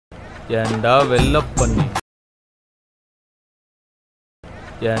ஏண்டா வெள்ளப்பண்ணி,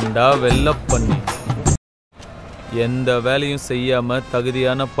 ஏண்டா வெள்ளப்பண்ணி, எந்த வேலையும் செய்யாம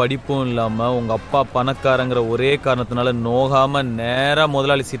தகுதியான படிப்பும் இல்லாம உங்க அப்பா பணக்காரங்கிற ஒரே காரணத்தினால நோகாம நேரா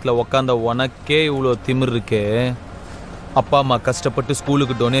முதலாளி சீட்ல உக்காந்த உனக்கே இவ்வளோ திமிர் இருக்கே. அப்பா அம்மா கஷ்டப்பட்டு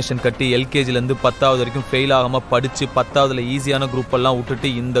ஸ்கூலுக்கு டொனேஷன் கட்டி எல்கேஜிலேருந்து 10வது வரைக்கும் ஃபெயில் ஆகாமல் படித்து 10வதுல ஈஸியான குரூப் எல்லாம் விட்டுட்டு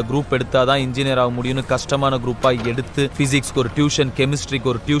இந்த குரூப் எடுத்தால் தான் இன்ஜினியர் ஆக முடியும்னு கஷ்டமான குரூப்பாக எடுத்து ஃபிசிக்ஸ்க்கு ஒரு டியூஷன், கெமிஸ்ட்ரிக்கு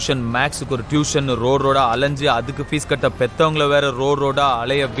ஒரு டியூஷன், மேக்ஸுக்கு ஒரு டியூஷன், ரோடா அலைஞ்சு அதுக்கு ஃபீஸ் கட்ட பெற்றவங்கள வேற ரோடா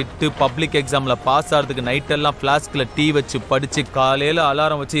அலைய விட்டு பப்ளிக் எக்ஸாமில் பாஸ் ஆகிறதுக்கு நைட்டெல்லாம் ஃப்ளாஸ்கில் டீ வச்சு படித்து காலையில்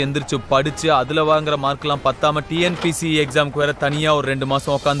அலாரம் வச்சு எந்திரிச்சு படித்து அதில் வாங்குற மார்க்லாம் பத்தாமல் டிஎன்பிசி எக்ஸாமுக்கு வேற தனியாக ஒரு 2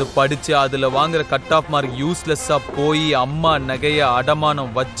 மாதம் உட்காந்து படித்து அதில் வாங்குற கட் ஆஃப் மார்க் யூஸ்லெஸ்ஸாக போய் அம்மா நகைய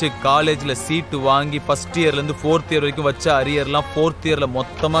அடமானம் வச்சு காலேஜ்ல சீட்டு வாங்கி ஃபர்ஸ்ட் இயர்லேருந்து 4th இயர் வரைக்கும் வச்ச அரியர்லாம் 4th இயர்ல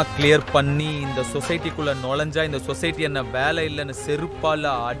மொத்தமா கிளியர் பண்ணி இந்த சொசைட்டிக்குள்ள நுழைஞ்சா இந்த சொசைட்டி என்ன வேலை இல்லைன்னு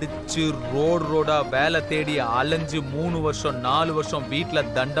செருப்பால அடிச்சு ரோடா வேலை தேடி அலைஞ்சு 3 வருஷம் 4 வருஷம் வீட்டுல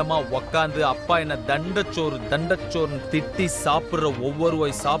தண்டமா உக்காந்து அப்பா என்ன தண்டச்சோறு திட்டி சாப்பிடுற ஒவ்வொரு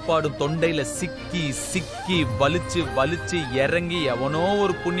வாய் சாப்பாடும் தொண்டையில சிக்கி வலிச்சு இறங்கி எவனோ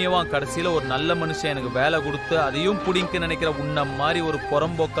ஒரு புண்ணியவான் கடைசியில ஒரு நல்ல மனுஷன் எனக்கு வேலை கொடுத்து அதையும் புடிங்க நினைக்கிற உன்ன மாதிரி ஒரு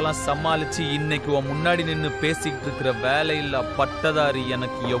புறம்போக்கெல்லாம் சமாளிச்சு இன்னைக்கு உன் முன்னாடி நின்று பேசிக்கிட்டு இருக்கிற வேலையில்லா பட்டதாரி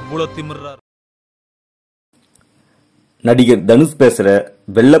எனக்கு எவ்வளவு திமிர்றார். நடிகர் தனுஷ் பேசுற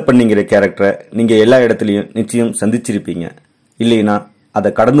வெள்ளப்பண்ணிங்கிற கேரக்டரை நீங்க எல்லா இடத்துலையும் நிச்சயம் சந்திச்சிருப்பீங்க, இல்லைன்னா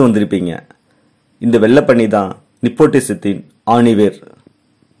அதை கடந்து வந்திருப்பீங்க. இந்த வெள்ளப்பண்ணி தான் நிப்போட்டிசத்தின் ஆணிவேர்.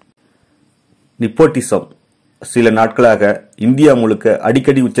 நிப்போட்டிசம் சில நாட்களாக இந்தியா முழுக்க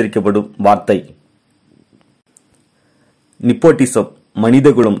அடிக்கடி உச்சரிக்கப்படும் வார்த்தை. நிப்போட்டிசம்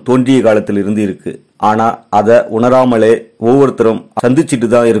மனிதகுலம் தோன்றிய காலத்தில் இருந்து இருக்கு. ஆனா அதை உணராமலே ஒவ்வொருத்தரும் சந்திச்சுட்டு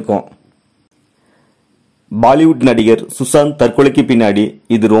தான் இருக்கோம். பாலிவுட் நடிகர் சுசாந்த் தற்கொலைக்கு பின்னாடி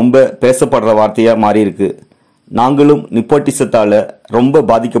இது ரொம்ப பேசப்படுற வார்த்தையா மாறி இருக்கு. நாங்களும் நிப்போட்டிசத்தால ரொம்ப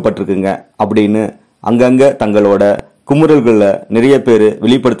பாதிக்கப்பட்டிருக்குங்க அப்படின்னு அங்கங்க தங்களோட குமுறல்களை நிறைய பேர்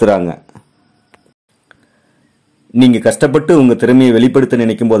வெளிப்படுத்துறாங்க. நீங்க கஷ்டப்பட்டு உங்க திறமையை வெளிப்படுத்த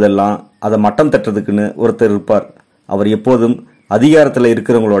நினைக்கும் போதெல்லாம் அதை மட்டம் தட்டுறதுக்குன்னு ஒருத்தர் இருப்பார். அவர் எப்போதும் அதிகாரத்தில்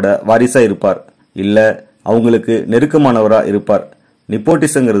இருக்கிறவங்களோட வாரிசா இருப்பார், இல்ல அவங்களுக்கு நெருக்கமானவரா இருப்பார்.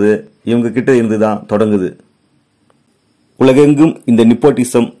 நிப்போட்டிசங்கிறது இவங்க கிட்ட இருந்து தான் தொடங்குது. உலகெங்கும் இந்த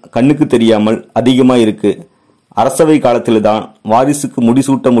நிப்போட்டிசம் கண்ணுக்கு தெரியாமல் அதிகமா இருக்கு. அரசவை காலத்தில் தான் வாரிசுக்கு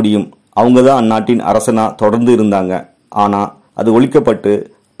முடிசூட்ட முடியும். அவங்க தான் அந்நாட்டின் அரசனா தொடர்ந்து இருந்தாங்க. ஆனா அது ஒழிக்கப்பட்டு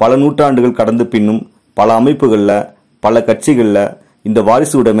பல நூற்றாண்டுகள் கடந்து பின்னும் பல அமைப்புகள்ல பல கட்சிகள்ல இந்த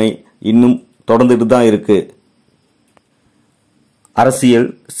வாரிசு உடைமை இன்னும் தொடர்ந்துட்டு தான் இருக்கு. அரசியல்,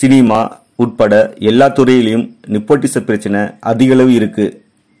 சினிமா உட்பட எல்லா துறையிலையும் நிப்போட்டிச பிரச்சனை அதிக அளவு இருக்கு.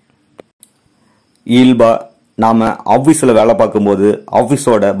 இயல்பா நாம ஆபீஸ்ல வேலை பார்க்கும்போது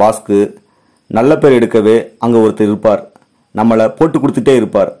ஆபீஸோட பாஸ்க்கு நல்ல பேர் எடுக்கவே அங்க ஒருத்தர் இருப்பார். நம்மளை போட்டு கொடுத்துட்டே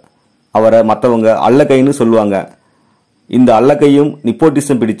இருப்பார். அவரை மற்றவங்க அல்லக்கைன்னு சொல்லுவாங்க. இந்த அல்லக்கையும்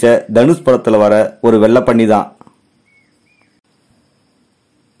நிப்போட்டிசம் பிடிச்ச தனுஷ் படத்துல வர ஒரு வெள்ளப்பண்ணி தான்.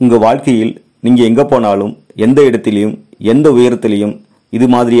 உங்க வாழ்க்கையில் நீங்க எங்க போனாலும் எந்த இடத்திலையும் எந்த உயரத்திலையும் இது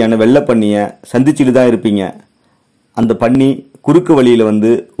மாதிரியான வெள்ளப்பண்ணிய சந்திச்சுட்டு தான் இருப்பீங்க. அந்த பண்ணி குறுக்கு வழியில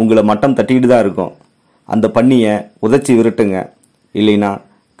வந்து உங்களை மட்டம் தட்டிக்கிட்டு தான் இருக்கும். அந்த பண்ணிய உதைச்சி விரட்டுங்க, இல்லைன்னா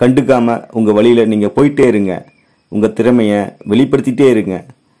கண்டுக்காம உங்க வழியில நீங்க போயிட்டே இருங்க. உங்க திறமைய வெளிப்படுத்திட்டே இருங்க.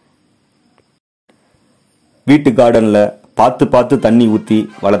 வீட்டு கார்டன்ல பார்த்து தண்ணி ஊத்தி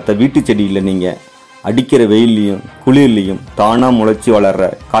வளர்த்த வீட்டு செடியில் நீங்க அடிக்கிற வெயிலையும் குளிர்லையும் தானா முளைச்சி வளர்ற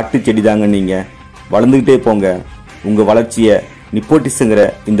காட்டு செடி தாங்க நீங்க. வளர்ந்துகிட்டே போங்க. உங்க வளர்ச்சியை நிப்போட்டிசங்கிற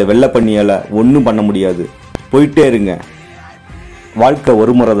இந்த வெள்ளப்பண்ணியால ஒன்றும் பண்ண முடியாது. போயிட்டே இருங்க. வாழ்க்கை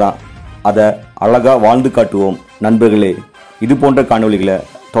ஒரு முறை தான், அதை அழகா வாழ்ந்து காட்டுவோம். நண்பர்களே, இது போன்ற காணொளிகளை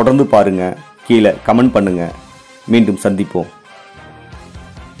தொடர்ந்து பாருங்க. கீழே கமெண்ட் பண்ணுங்க. மீண்டும் சந்திப்போம்.